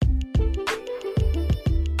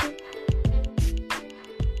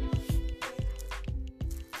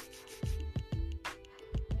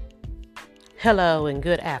Hello and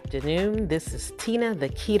good afternoon. This is Tina, the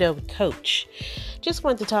Keto Coach. Just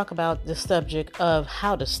wanted to talk about the subject of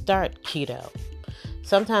how to start keto.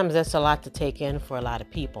 Sometimes that's a lot to take in for a lot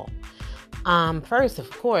of people. First,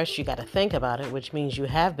 of course, you got to think about it, which means you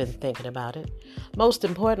have been thinking about it. Most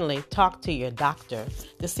importantly, talk to your doctor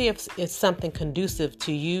to see if it's something conducive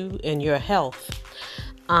to you and your health.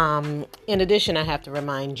 In addition, I have to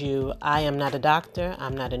remind you, I am not a doctor,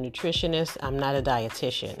 I'm not a nutritionist, I'm not a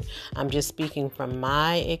dietitian. I'm just speaking from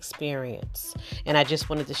my experience, and I just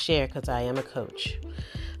wanted to share because I am a coach.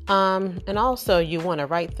 And also, you want to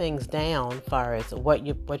write things down as far as what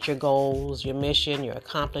your goals, your mission, your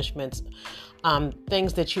accomplishments,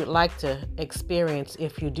 things that you'd like to experience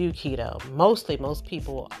if you do keto. Most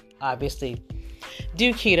people obviously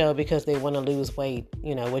do keto because they want to lose weight,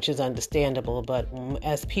 which is understandable. But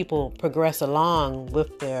as people progress along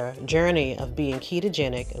with their journey of being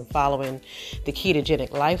ketogenic and following the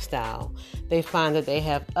ketogenic lifestyle, they find that they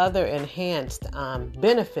have other enhanced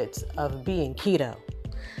benefits of being keto.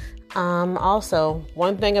 Also,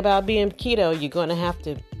 one thing about being keto, you're going to have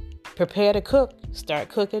to prepare to cook, start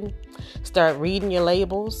cooking, start reading your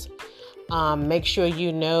labels. Make sure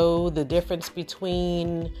you know the difference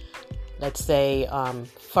between, let's say, as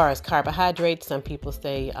far as carbohydrates, some people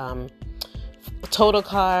say total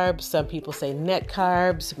carbs, some people say net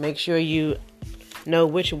carbs. Make sure you know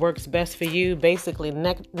which works best for you. Basically,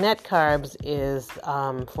 net carbs is,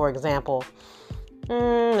 for example,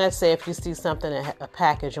 let's say if you see something, a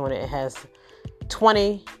package on it, it has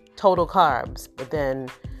 20 total carbs, but then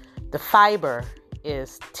the fiber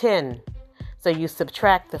is 10. So you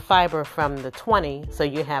subtract the fiber from the 20, so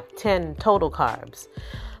you have 10 total carbs.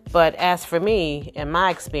 But as for me, in my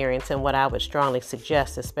experience, and what I would strongly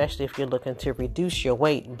suggest, especially if you're looking to reduce your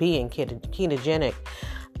weight being ketogenic,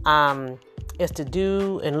 is to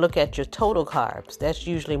do and look at your total carbs. That's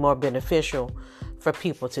usually more beneficial for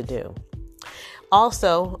people to do.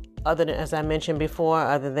 Also, as I mentioned before,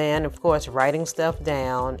 other than, of course, writing stuff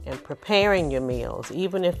down and preparing your meals,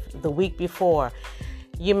 even if the week before,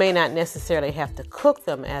 you may not necessarily have to cook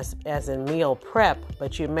them as in meal prep,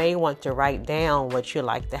 but you may want to write down what you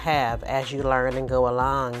like to have as you learn and go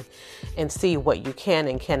along and see what you can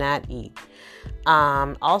and cannot eat.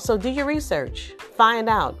 Also, do your research. Find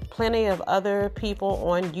out plenty of other people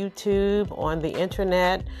on YouTube, on the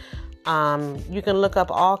internet. You can look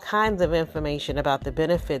up all kinds of information about the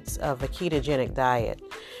benefits of a ketogenic diet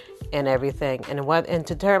and everything, and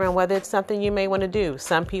determine whether it's something you may want to do.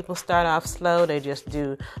 Some people start off slow. They just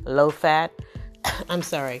do low fat.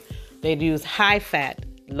 They use high fat,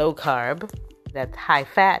 low carb. That's high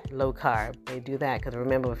fat, low carb. They do that because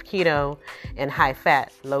remember, with keto and high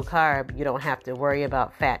fat, low carb, you don't have to worry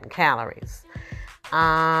about fat and calories.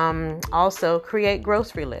 Also, create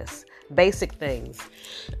grocery lists. Basic things.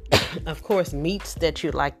 Of course, meats that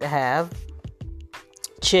you'd like to have.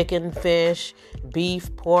 Chicken, fish,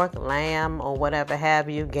 beef, pork, lamb, or whatever have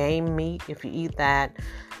you. Game meat, if you eat that.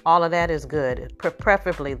 All of that is good.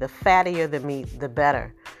 Preferably, the fattier the meat, the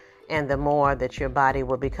better. And the more that your body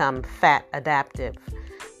will become fat adaptive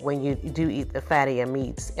when you do eat the fattier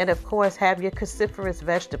meats. And of course, have your cruciferous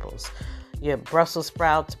vegetables. Your Brussels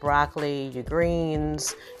sprouts, broccoli, your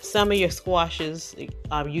greens, some of your squashes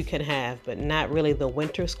you can have, but not really the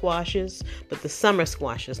winter squashes, but the summer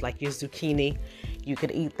squashes like your zucchini. You could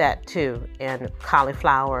eat that too, and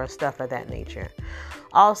cauliflower, stuff of that nature.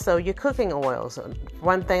 Also, your cooking oils.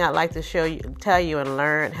 One thing I'd like to tell you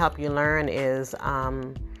and help you learn is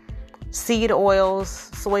seed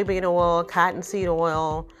oils, soybean oil, cottonseed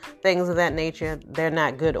oil, things of that nature. They're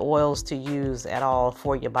not good oils to use at all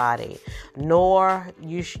for your body. Nor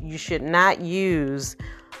you should not use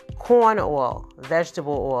corn oil,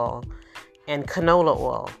 vegetable oil, and canola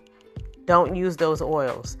oil. Don't use those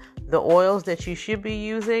oils. The oils that you should be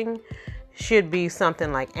using should be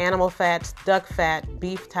something like animal fats, duck fat,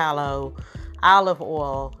 beef tallow, olive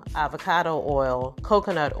oil, avocado oil,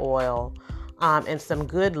 coconut oil, and some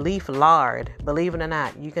good leaf lard. Believe it or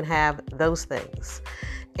not, you can have those things.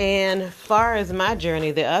 And as far as my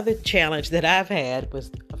journey, the other challenge that I've had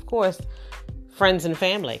was, of course, friends and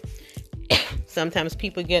family. Sometimes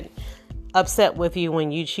people get upset with you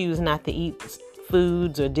when you choose not to eat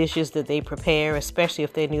foods or dishes that they prepare, especially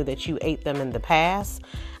if they knew that you ate them in the past.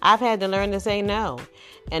 I've had to learn to say no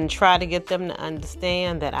and try to get them to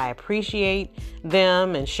understand that I appreciate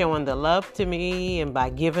them and showing the love to me and by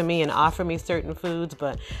giving me and offering me certain foods,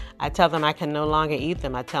 but I tell them I can no longer eat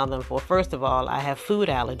them. I tell them, well, first of all, I have food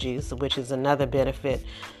allergies, which is another benefit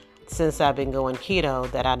since I've been going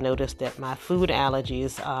keto, that I noticed that my food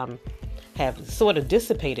allergies have sort of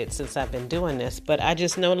dissipated since I've been doing this, but I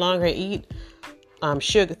just no longer eat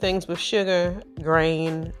sugar things with sugar,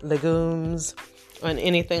 grain, legumes, and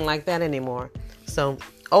anything like that anymore. So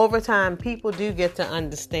over time, people do get to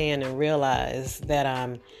understand and realize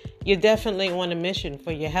that you're definitely on a mission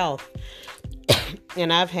for your health.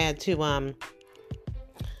 And I've had to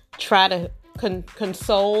try to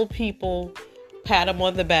console people, pat them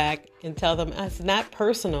on the back, and tell them it's not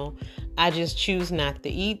personal. I just choose not to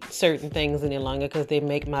eat certain things any longer because they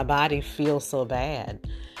make my body feel so bad.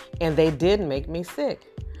 And they did make me sick.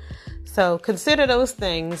 So consider those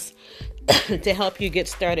things to help you get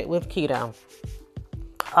started with keto.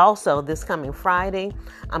 Also, this coming Friday,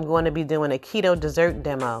 I'm going to be doing a keto dessert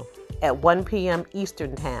demo at 1 p.m.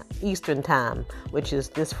 Eastern time, which is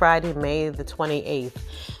this Friday, May the 28th.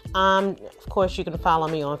 Of course, you can follow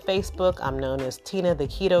me on Facebook. I'm known as Tina the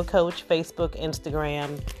Keto Coach, Facebook,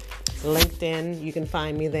 Instagram, LinkedIn. You can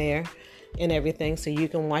find me there and everything, so you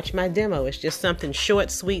can watch my demo. It's just something short,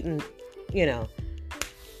 sweet, and,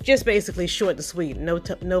 just basically short and sweet.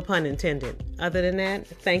 No pun intended. Other than that,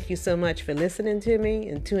 thank you so much for listening to me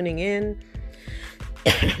and tuning in.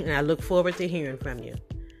 And I look forward to hearing from you.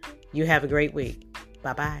 You have a great week.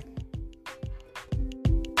 Bye-bye.